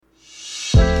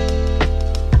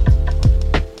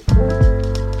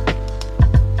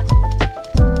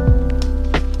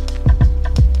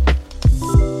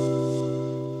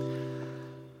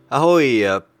Ahoj,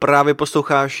 právě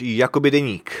posloucháš Jakoby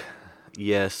deník.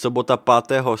 Je sobota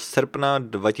 5. srpna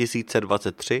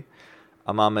 2023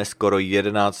 a máme skoro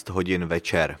 11 hodin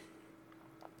večer.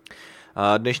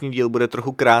 Dnešní díl bude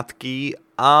trochu krátký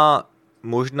a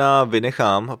možná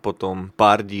vynechám potom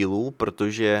pár dílů,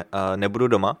 protože nebudu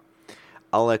doma,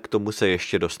 ale k tomu se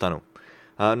ještě dostanu.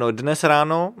 No dnes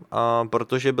ráno,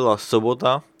 protože byla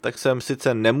sobota, tak jsem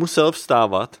sice nemusel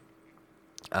vstávat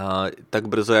tak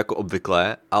brzo jako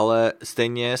obvykle, ale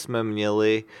stejně jsme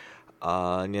měli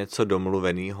něco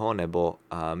domluveného, nebo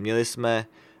měli jsme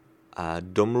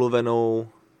domluvenou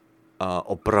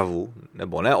opravu,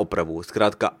 nebo ne opravu,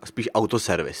 zkrátka spíš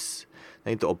autoservis.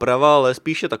 Není to oprava, ale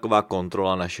spíše taková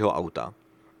kontrola našeho auta.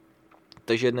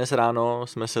 Takže dnes ráno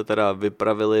jsme se teda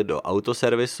vypravili do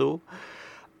autoservisu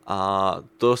a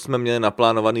to jsme měli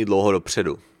naplánovaný dlouho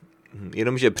dopředu.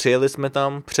 Jenomže přijeli jsme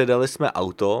tam, předali jsme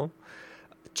auto,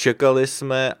 čekali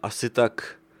jsme asi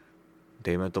tak,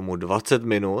 dejme tomu 20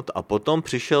 minut a potom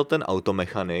přišel ten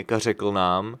automechanik a řekl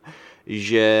nám,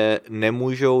 že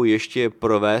nemůžou ještě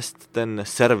provést ten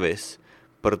servis,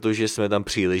 protože jsme tam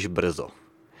příliš brzo.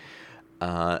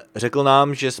 Řekl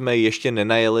nám, že jsme ještě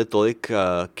nenajeli tolik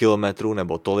kilometrů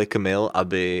nebo tolik mil,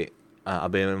 aby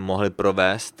mohli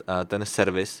provést ten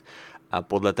servis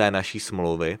podle té naší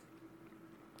smlouvy.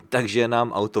 Takže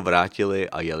nám auto vrátili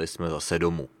a jeli jsme zase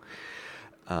domů.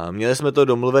 Měli jsme to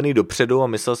domluvený dopředu a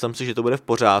myslel jsem si, že to bude v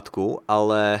pořádku,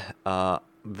 ale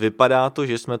vypadá to,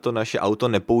 že jsme to naše auto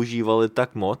nepoužívali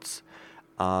tak moc,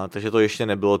 takže to ještě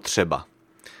nebylo třeba.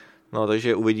 No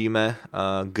takže uvidíme,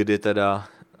 kdy teda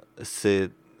si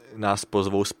nás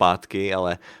pozvou zpátky,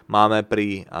 ale máme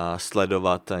prý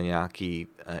sledovat nějaký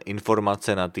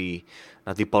informace na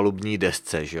té palubní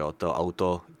desce, že jo, to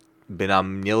auto by nám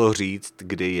mělo říct,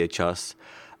 kdy je čas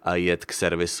jet k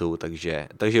servisu,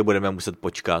 takže budeme muset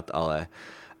počkat, ale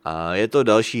je to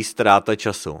další ztráta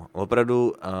času.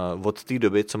 Opravdu od té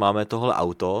doby, co máme tohle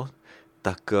auto,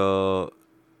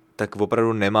 tak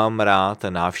opravdu nemám rád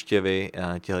návštěvy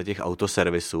těch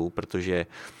autoservisů, protože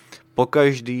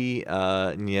pokaždý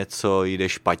něco jde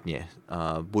špatně.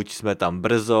 Buď jsme tam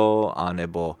brzo,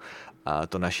 anebo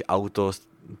to naše auto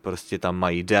prostě tam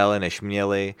mají déle, než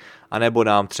měli, anebo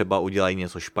nám třeba udělají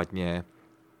něco špatně.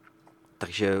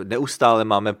 Takže neustále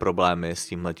máme problémy s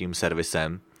tímhletím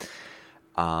servisem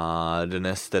a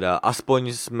dnes teda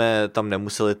aspoň jsme tam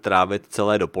nemuseli trávit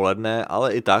celé dopoledne,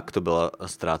 ale i tak to byla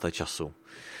ztráta času.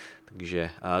 Takže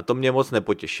to mě moc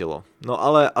nepotěšilo. No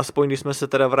ale aspoň když jsme se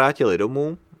teda vrátili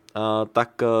domů,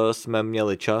 tak jsme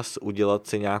měli čas udělat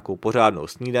si nějakou pořádnou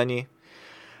snídani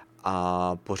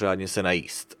a pořádně se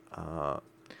najíst.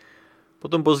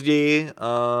 Potom později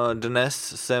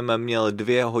dnes jsem měl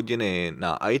 2 hodiny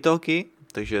na iTalky,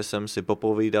 takže jsem si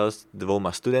popovídal s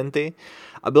 2 studenty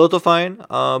a bylo to fajn.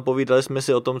 Povídali jsme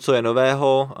si o tom, co je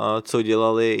nového, co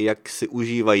dělali, jak si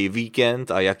užívají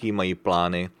víkend a jaký mají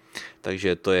plány,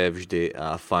 takže to je vždy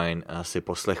fajn si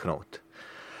poslechnout.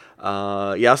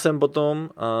 Já jsem potom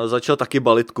začal taky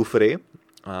balit kufry,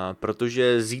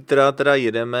 protože zítra teda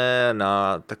jedeme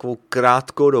na takovou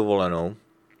krátkou dovolenou.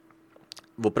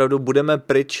 Opravdu budeme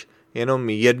pryč jenom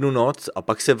 1 noc a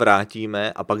pak se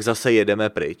vrátíme a pak zase jedeme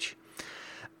pryč.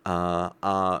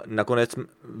 A nakonec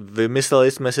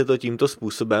vymysleli jsme si to tímto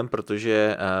způsobem,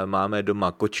 protože máme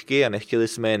doma kočky a nechtěli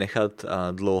jsme je nechat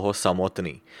dlouho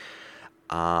samotný.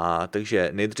 Takže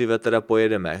nejdříve teda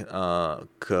pojedeme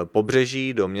k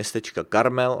pobřeží do městečka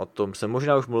Karmel, o tom jsem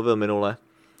možná už mluvil minule.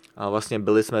 A vlastně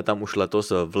byli jsme tam už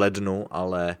letos v lednu,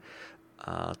 ale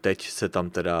teď se tam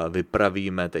teda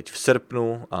vypravíme teď v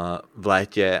srpnu v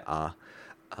létě a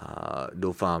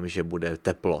doufám, že bude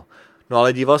teplo. No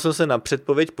ale díval jsem se na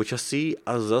předpověď počasí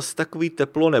a zas takový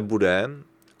teplo nebude,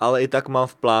 ale i tak mám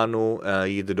v plánu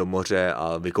jít do moře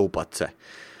a vykoupat se.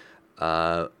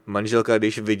 Manželka,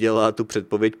 když viděla tu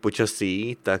předpověď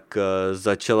počasí, tak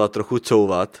začala trochu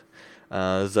couvat,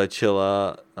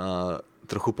 začala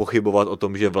trochu pochybovat o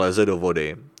tom, že vleze do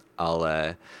vody,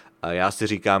 ale já si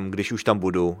říkám, když už tam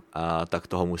budu, tak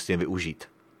toho musím využít.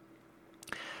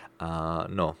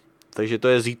 No, takže to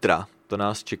je zítra, to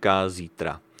nás čeká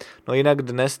zítra. No jinak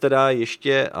dnes teda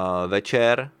ještě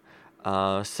večer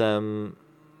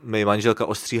mi manželka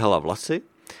ostříhala vlasy,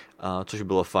 což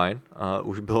bylo fajn,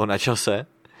 už bylo na čase.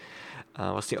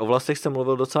 Vlastně o vlasech jsem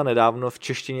mluvil docela nedávno v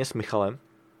češtině s Michalem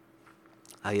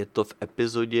a je to v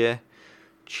epizodě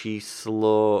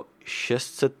číslo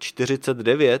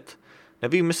 649.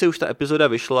 Nevím, jestli už ta epizoda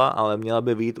vyšla, ale měla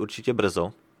by vyjít určitě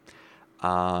brzo.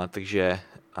 Takže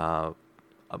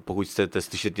pokud chcete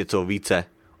slyšet něco více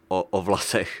o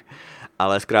vlasech.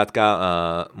 Ale zkrátka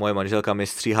moje manželka mi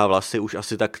stříhá vlasy už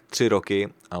asi tak 3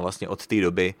 roky a vlastně od té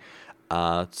doby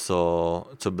a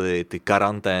co byly ty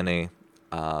karantény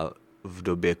v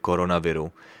době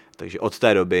koronaviru. Takže od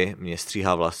té doby mě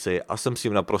stříhá vlasy a jsem s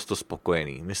tím naprosto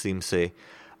spokojený. Myslím si,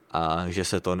 že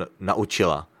se to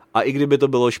naučila. A i kdyby to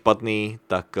bylo špatný,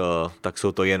 tak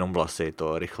jsou to jenom vlasy,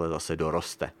 to rychle zase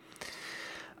doroste.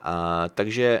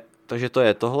 Takže to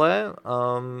je tohle.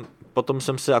 Potom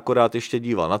jsem se akorát ještě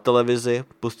díval na televizi,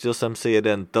 pustil jsem si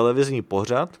jeden televizní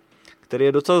pořad, který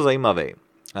je docela zajímavý.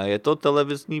 Je to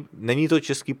televizní, není to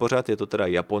český pořad, je to teda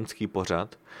japonský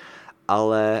pořad,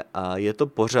 ale je to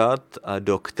pořad,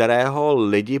 do kterého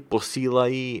lidi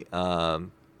posílají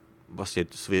vlastně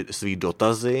svý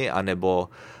dotazy anebo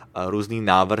různý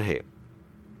návrhy.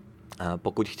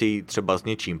 Pokud chtějí třeba s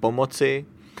něčím pomoci,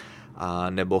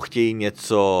 nebo chtějí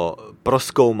něco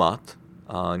prozkoumat,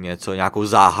 nějakou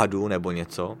záhadu nebo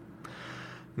něco,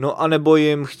 no a nebo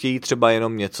jim chtějí třeba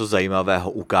jenom něco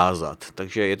zajímavého ukázat.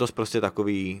 Takže je to prostě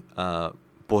takový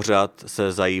pořad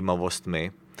se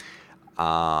zajímavostmi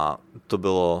a to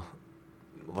bylo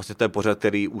vlastně ten pořad,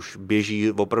 který už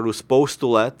běží opravdu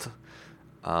spoustu let,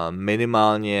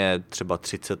 minimálně třeba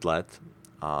 30 let,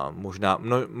 a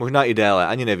možná i déle,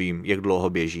 ani nevím, jak dlouho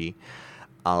běží,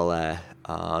 ale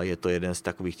je to jeden z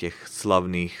takových těch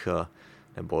slavných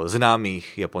nebo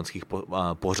známých japonských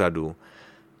pořadů.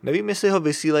 Nevím, jestli ho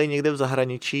vysílají někde v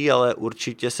zahraničí, ale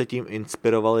určitě se tím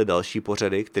inspirovaly další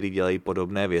pořady, které dělají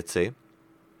podobné věci.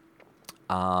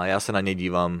 A já se na ně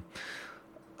dívám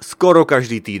skoro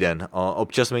každý týden.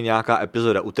 Občas mi nějaká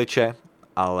epizoda uteče,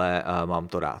 ale mám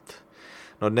to rád.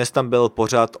 No dnes tam byl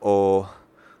pořad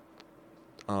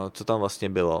co tam vlastně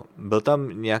bylo? Byl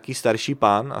tam nějaký starší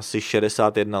pán, asi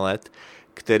 61 let,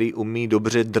 který umí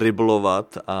dobře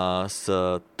driblovat s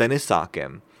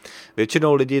tenisákem.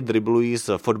 Většinou lidi driblují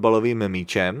s fotbalovým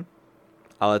míčem,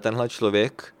 ale tenhle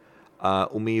člověk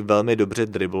umí velmi dobře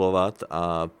driblovat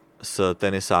s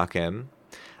tenisákem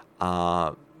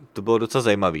a to bylo docela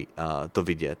zajímavé to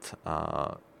vidět,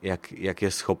 jak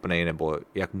je schopný nebo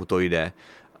jak mu to jde.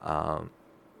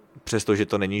 Přestože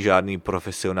to není žádný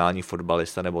profesionální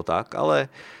fotbalista nebo tak, ale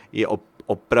je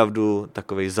opravdu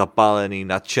takový zapálený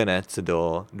nadšenec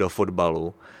do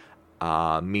fotbalu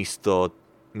a místo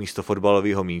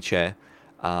fotbalového míče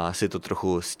si to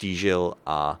trochu stížil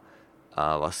a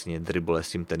vlastně drible s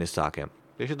tím tenisákem.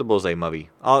 Takže to bylo zajímavý.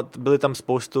 A byly tam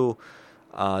spoustu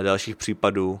dalších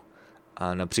případů.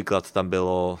 Například tam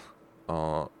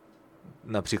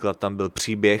byl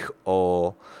příběh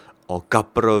o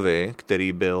kaprovi,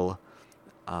 který byl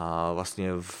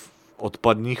vlastně v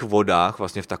odpadních vodách,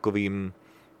 vlastně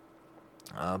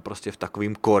v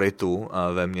takovým korytu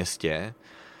ve městě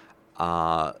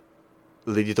a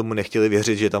lidi tomu nechtěli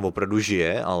věřit, že tam opravdu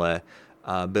žije, ale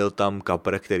byl tam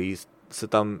kapr, který se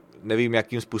tam, nevím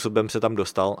jakým způsobem se tam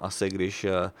dostal, asi když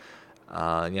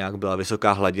nějak byla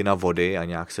vysoká hladina vody a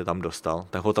nějak se tam dostal,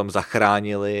 tak ho tam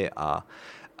zachránili a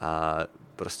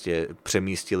prostě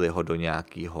přemístili ho do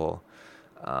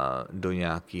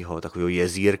nějakého takového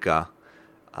jezírka.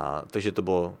 Takže to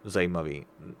bylo zajímavé.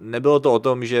 Nebylo to o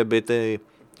tom, že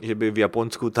by v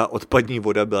Japonsku ta odpadní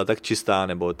voda byla tak čistá,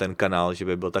 nebo ten kanál, že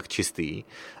by byl tak čistý,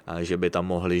 že by tam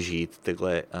mohli žít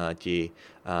tyhle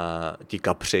ti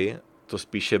kapři. To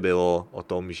spíše bylo o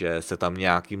tom, že se tam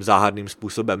nějakým záhadným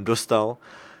způsobem dostal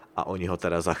a oni ho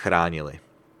teda zachránili.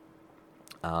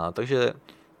 Takže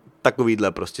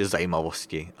takovýhle prostě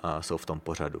zajímavosti jsou v tom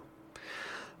pořadu.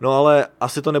 No ale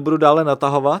asi to nebudu dále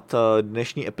natahovat,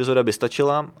 dnešní epizoda by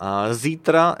stačila.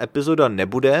 Zítra epizoda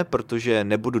nebude, protože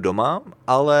nebudu doma,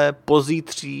 ale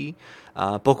pozítří,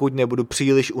 pokud nebudu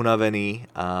příliš unavený,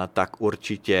 tak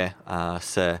určitě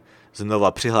se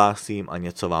znova přihlásím a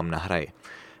něco vám nahraji.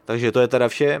 Takže to je teda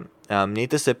vše,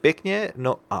 mějte se pěkně,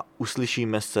 no a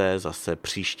uslyšíme se zase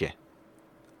příště.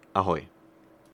 Ahoj.